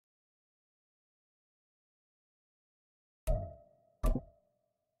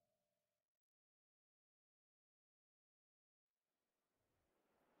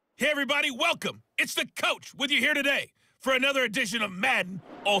Hey everybody, welcome. It's the coach with you here today for another edition of Madden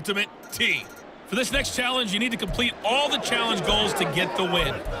Ultimate Team. For this next challenge, you need to complete all the challenge goals to get the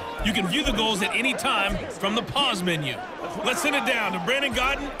win. You can view the goals at any time from the pause menu. Let's send it down to Brandon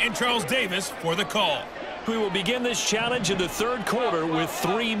Godden and Charles Davis for the call. We will begin this challenge in the third quarter with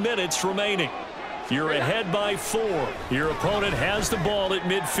 3 minutes remaining. You're ahead by 4. Your opponent has the ball at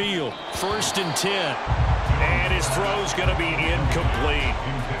midfield. 1st and 10. And his throw's going to be incomplete.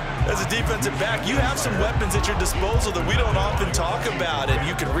 As a defensive back, you have some weapons at your disposal that we don't often talk about. And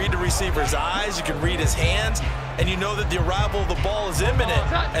you can read the receiver's eyes, you can read his hands, and you know that the arrival of the ball is imminent.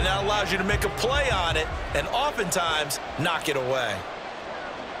 And that allows you to make a play on it and oftentimes knock it away.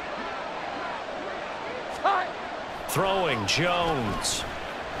 Throwing Jones.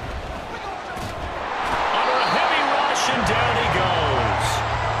 Under a heavy rush, and down he goes.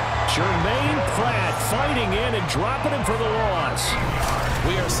 Jermaine Pratt fighting in and dropping him for the loss.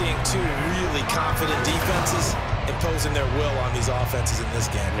 We are seeing 2 really confident defenses imposing their will on these offenses in this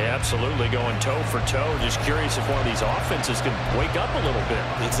game. Yeah, absolutely, going toe for toe. Just curious if one of these offenses can wake up a little bit.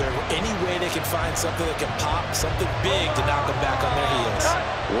 Is there any way they can find something that can pop, something big to knock them back on their heels?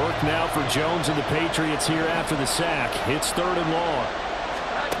 Work now for Jones and the Patriots here after the sack. It's 3rd and long.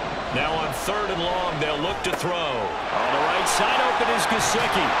 Now on 3rd and long, they'll look to throw. On the right side, open is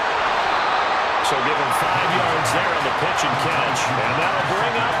Gesicki. So give him 5 yards there on the pitch and catch. And that'll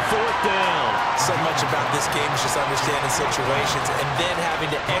bring up 4th down. So much about this game is just understanding situations and then having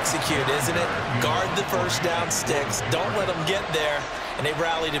to execute, isn't it? Guard the first down sticks. Don't let them get there. And they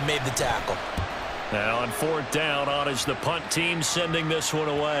rallied and made the tackle. Now on 4th down, on is the punt team sending this one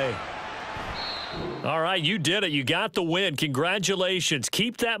away. All right, you did it. You got the win. Congratulations.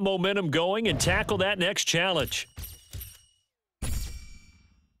 Keep that momentum going and tackle that next challenge.